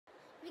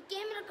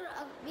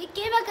we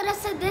came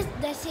across this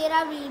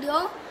Dussehra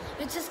video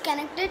which is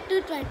connected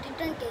to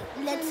 2020.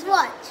 Let's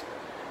watch.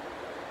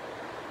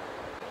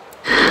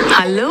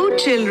 Hello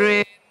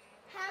children.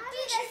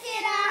 Happy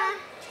Dussehra!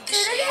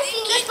 Today we are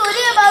seeing a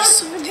story about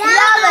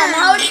Ravan,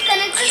 how it's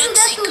connected to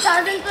the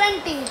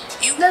 2020.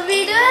 The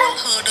video all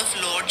heard of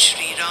Lord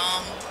Shri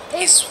Ram,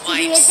 his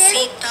wife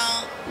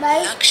Sita,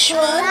 by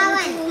Lakshman,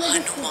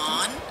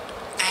 Hanuman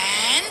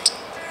and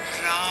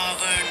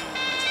Ravan.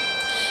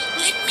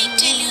 Let me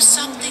tell you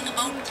something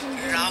about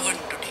Ravan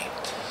today.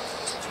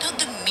 Now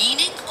the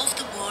meaning of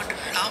the word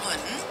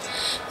Ravan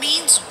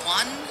means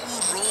one who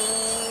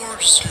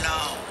roars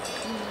loud,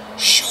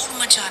 शोर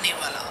मचाने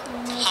वाला,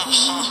 हा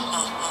हा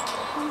हा हा,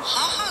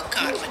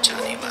 हाहाकार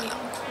मचाने वाला.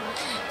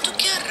 तो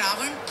क्या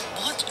रावण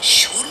बहुत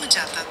शोर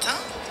मचाता था?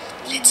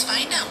 Let's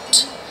find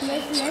out.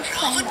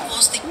 Ravan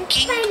was the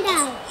king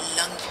of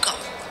Lanka.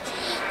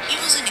 He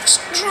was an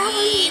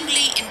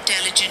extremely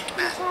intelligent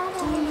man.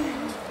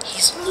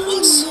 He's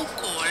also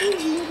called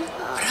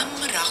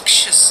Brahma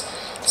Rakshas,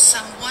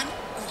 someone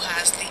who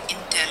has the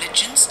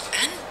intelligence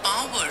and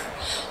power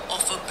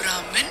of a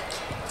Brahmin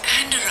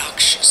and a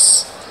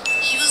Rakshas.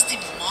 He was the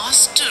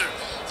master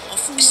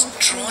of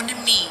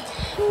astronomy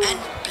and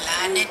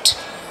planet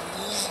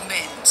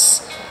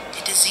movements.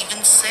 It is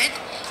even said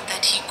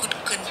that he could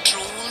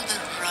control the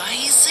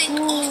rising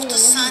of the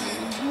sun.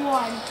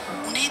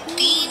 उन्हें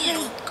 3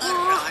 लोक का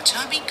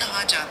राजा भी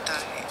कहा जाता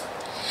है.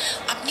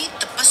 अपनी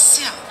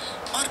तपस्या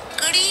और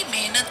कड़ी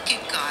मेहनत के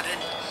कारण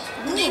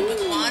उन्हें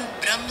भगवान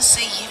ब्रह्म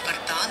से ये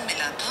वरदान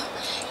मिला था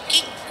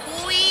कि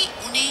कोई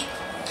उन्हें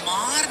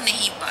मार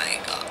नहीं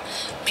पाएगा,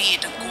 be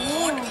it a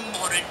god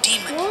or a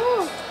demon.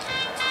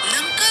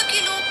 Lanka के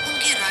लोग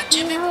उनके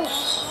राज्य में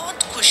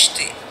बहुत खुश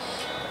थे.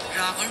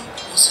 Ravan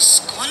was a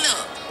scholar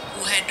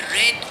who had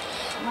read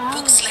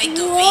books like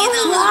the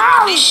Vedas,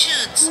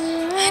 Upanishads,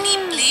 and he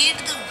played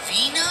the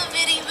veena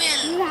very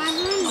well.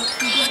 और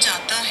कहा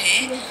जाता है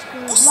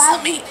उस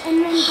समय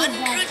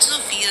hundreds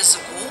of years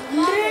ago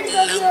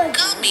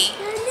Lanka में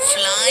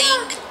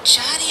flying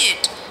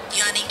chariot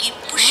यानी कि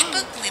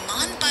पुष्पक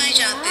विमान पाए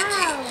जाते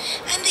थे.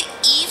 And they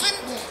even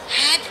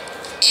had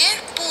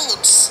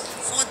airports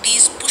for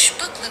these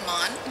pushpak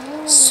viman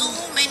so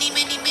many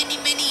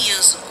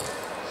years ago.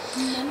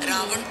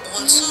 Ravan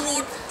also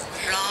wrote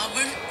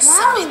Ravan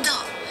Samhita,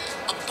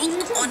 a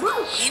book on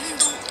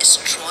Hindu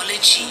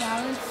astrology.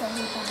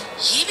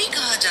 ये भी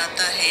कहा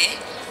जाता है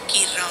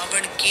कि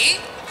रावण के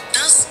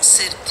 10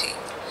 सिर थे.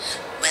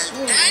 Well,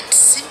 that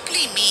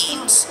simply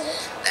means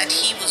that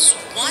he was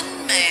one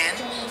man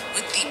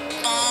with the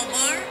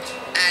power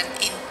and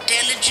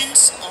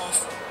intelligence of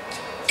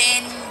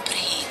 10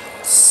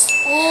 brains.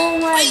 Oh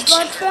my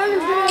God!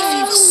 If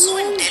he was so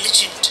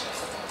intelligent,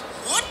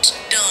 what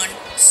turned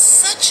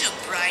such a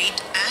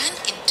bright and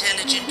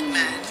intelligent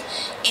man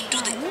into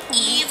the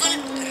evil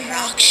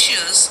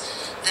Rakshas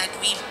that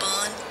we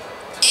burn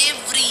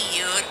every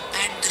year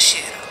at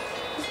Dussehra?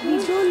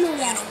 We don't know You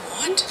that. know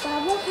what?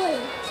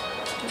 Powerful.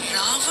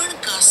 Ravan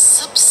का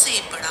सबसे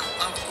बड़ा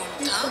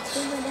अवगुण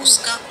था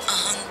उसका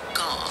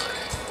अहंकार.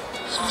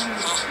 हा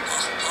हा हा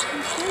हा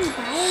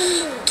हा.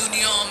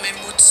 दुनिया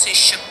में मुझसे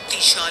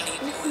शक्तिशाली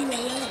कोई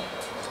नहीं.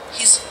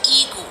 His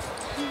ego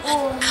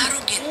and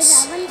arrogance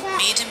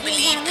made him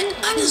believe that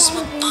others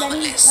were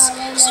powerless,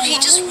 so he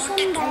just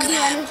wanted to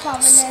grab,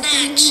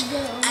 snatch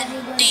and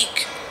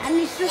take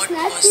what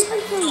was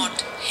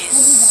not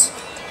his.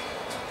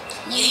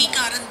 यही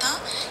कारण था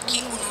कि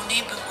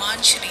उन्होंने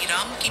भगवान श्री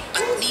राम की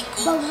पत्नी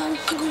को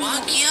अगवा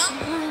किया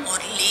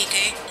और ले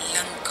गए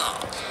Lanka.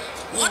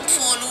 What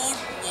followed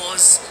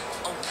was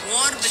a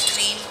war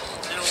between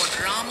Lord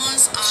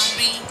Rama's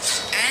army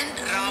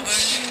and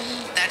Ravan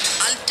that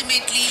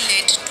ultimately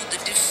led to the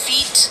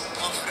defeat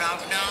of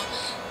Ravana,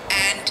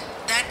 and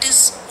that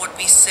is what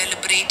we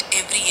celebrate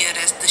every year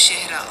as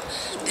Dussehra.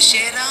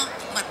 Dussehra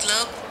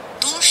मतलब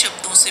 2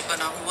 शब्दों से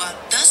बना हुआ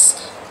 10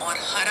 और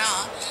हरा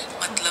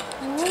मतलब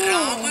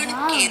रावण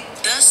के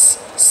 10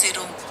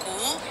 सिरों को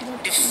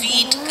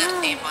डिफीट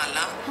करने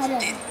वाला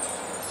दिन.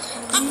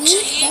 अब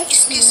चलिए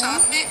इसके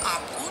साथ में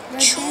आपको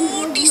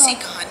छोटी सी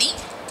कहानी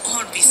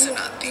और भी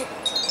सुनाते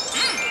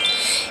हैं.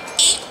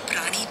 एक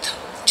प्राणी था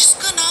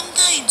जिसका नाम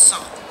था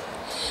इंसान.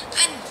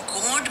 एंड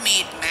गॉड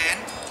मेड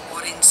मैन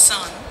और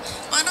इंसान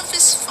one of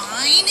his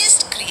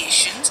finest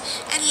creations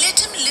and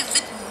let him live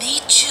with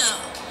nature.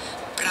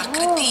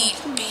 प्रकृति,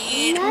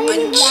 पेड़,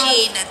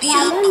 पंछी,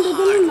 नदियाँ,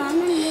 पहाड़.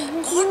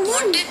 God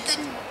wanted the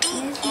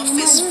 2 of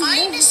his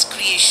finest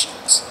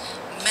creations,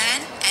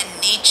 man and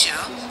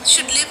nature,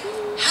 should live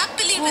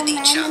happily with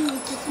each other.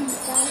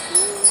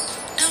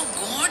 Now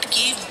God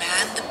gave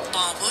man the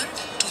power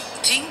to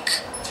think,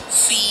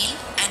 feel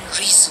and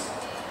reason.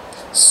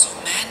 So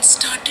man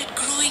started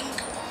growing.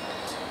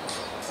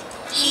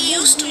 He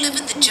used to live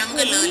in the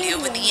jungle earlier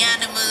with the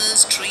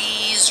animals,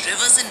 trees,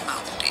 rivers and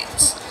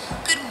mountains.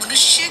 फिर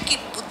मनुष्य की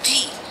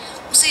बुद्धि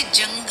उसे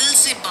जंगल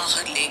से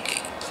बाहर ले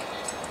गई.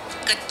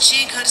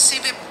 कच्चे घर से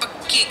वह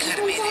पक्के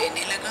घर में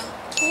रहने लगा.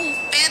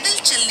 पैदल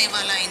चलने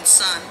वाला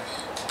इंसान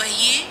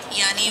पहिए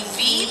यानी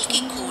व्हील की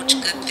खोज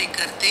करते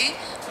करते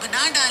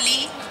बना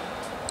डाली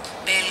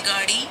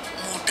बैलगाड़ी,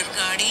 मोटर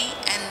गाड़ी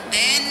and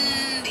then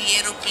the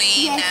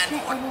aeroplane and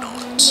what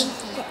not.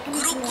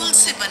 Gurukul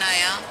से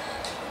बनाया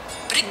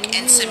ब्रिक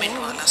एंड सीमेंट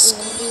वाला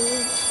स्कूल।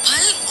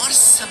 फल और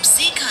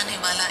सब्जी खाने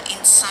वाला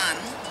इंसान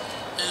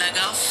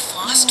लगा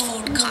फास्ट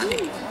फूड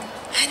खाने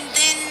एंड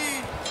देन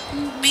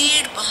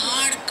पेड़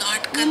पहाड़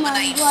काट कर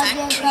बनाई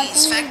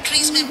फैक्ट्रीज।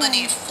 फैक्ट्रीज में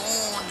बने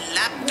phone,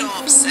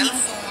 laptop, cell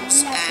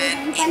phones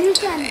and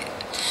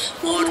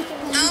internet. और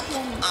तब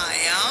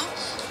आया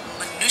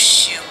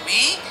मनुष्य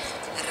में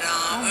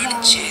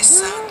रावण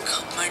जैसा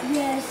घमंड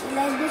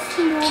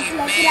कि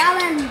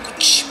मैं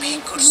कुछ भी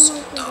कर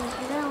सकता हूँ,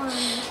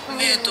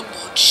 मैं तो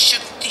बहुत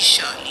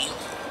शक्तिशाली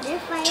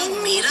हूँ, जो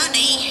मेरा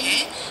नहीं है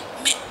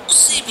मैं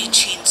उसे भी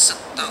छीन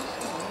सकता हूँ।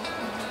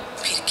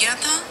 फिर क्या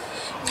था?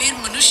 फिर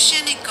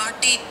मनुष्य ने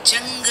काटे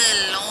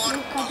जंगल और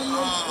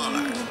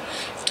पहाड़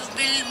to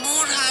build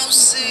more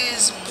houses,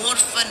 more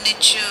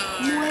furniture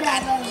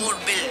and more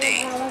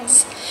buildings.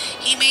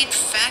 He made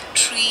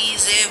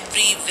factories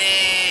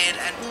everywhere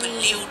and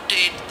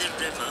polluted the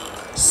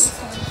rivers.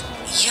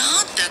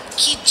 यहाँ तक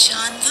कि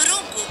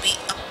जानवरों को भी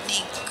अपने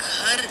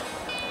घर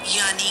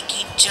यानी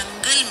कि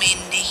जंगल में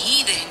नहीं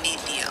रहने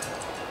दिया।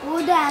 वो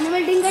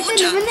जानवर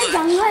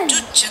जो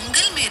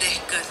जंगल में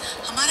रहकर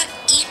हमारा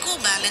इको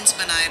बैलेंस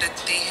बनाए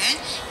रखते हैं,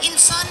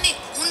 इंसान ने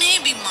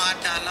उन्हें भी मार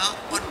डाला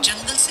और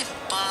जंगल से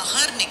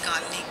बाहर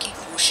निकालने की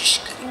कोशिश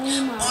करी।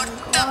 और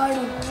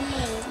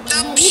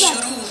तब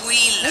शुरू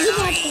हुई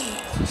लड़ाई।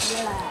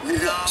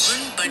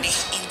 रावण बने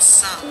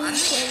इंसान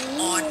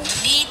और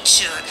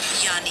नेचर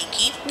यानी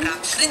कि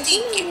प्रकृति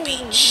के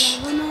बीच।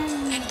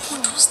 And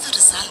what was the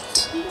result?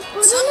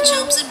 Some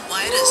germs and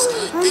virus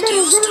that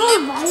used to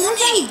live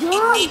only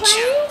in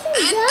nature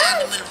and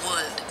animal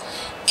world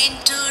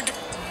entered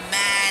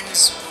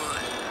man's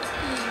world.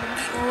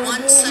 And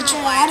one such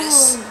virus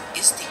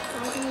is the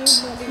COVID.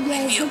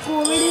 And we are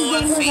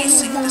all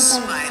facing this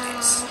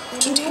virus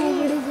today.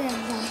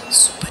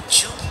 So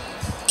बच्चों,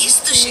 इस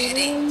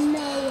दशहरे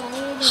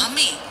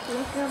हमें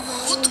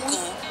खुद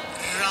को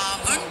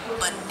रावण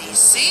बनने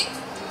से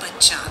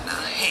बचाना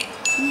है।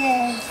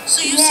 So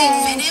you see,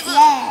 whenever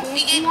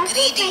we get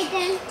greedy,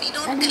 we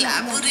don't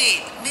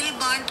collaborate, मिल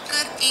बांट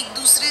कर एक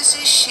दूसरे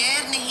से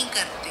शेयर नहीं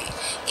करते,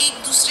 एक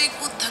दूसरे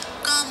को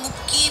धक्का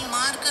मुक्की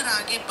मार कर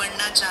आगे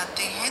बढ़ना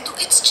चाहते हैं, तो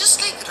it's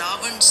just like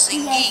Ravan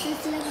singing.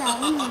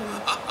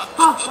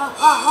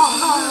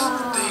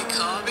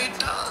 देखा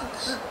बेटा,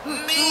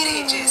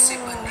 मेरे जैसे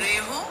बन रहे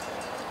हो।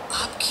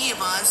 आपकी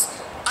आवाज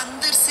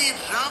अंदर से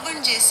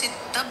रावण जैसे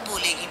तब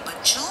बोलेगी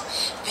बच्चों,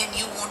 when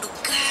you want to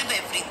grab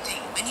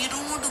everything, when you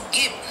don't want to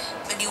give,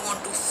 when you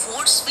want to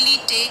forcefully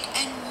take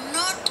and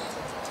not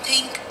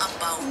think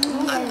about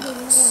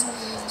others.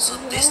 So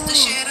this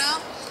Dussehra,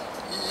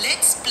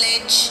 let's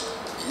pledge,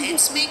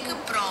 let's make a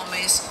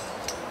promise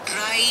to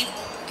drive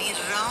the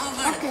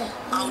Ravan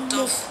out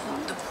of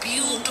the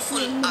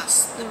beautiful us,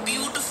 the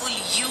beautiful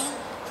you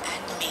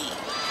and me.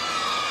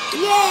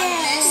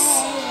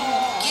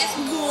 Give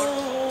more,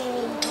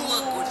 do a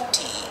good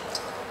deed.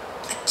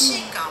 अच्छे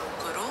काम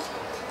करो,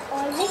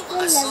 खूब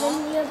हंसो,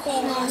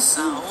 खूब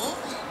हंसाओ,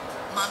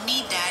 mummy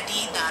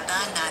daddy दादा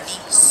नानी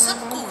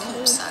सबको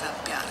खूब सारा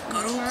प्यार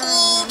करो,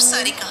 खूब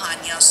सारी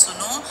कहानियां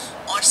सुनो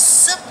और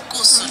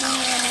सबको सुनाओ।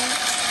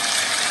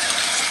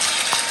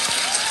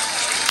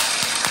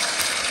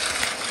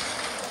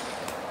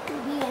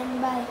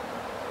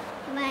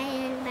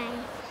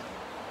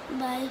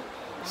 Bye.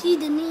 See,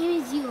 the name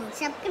is yours.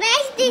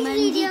 Subscribe this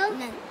video. Manjit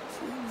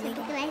Nancy Legha.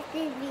 Subscribe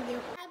this video.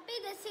 Happy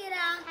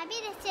Dussehra. Happy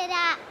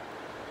Dussehra.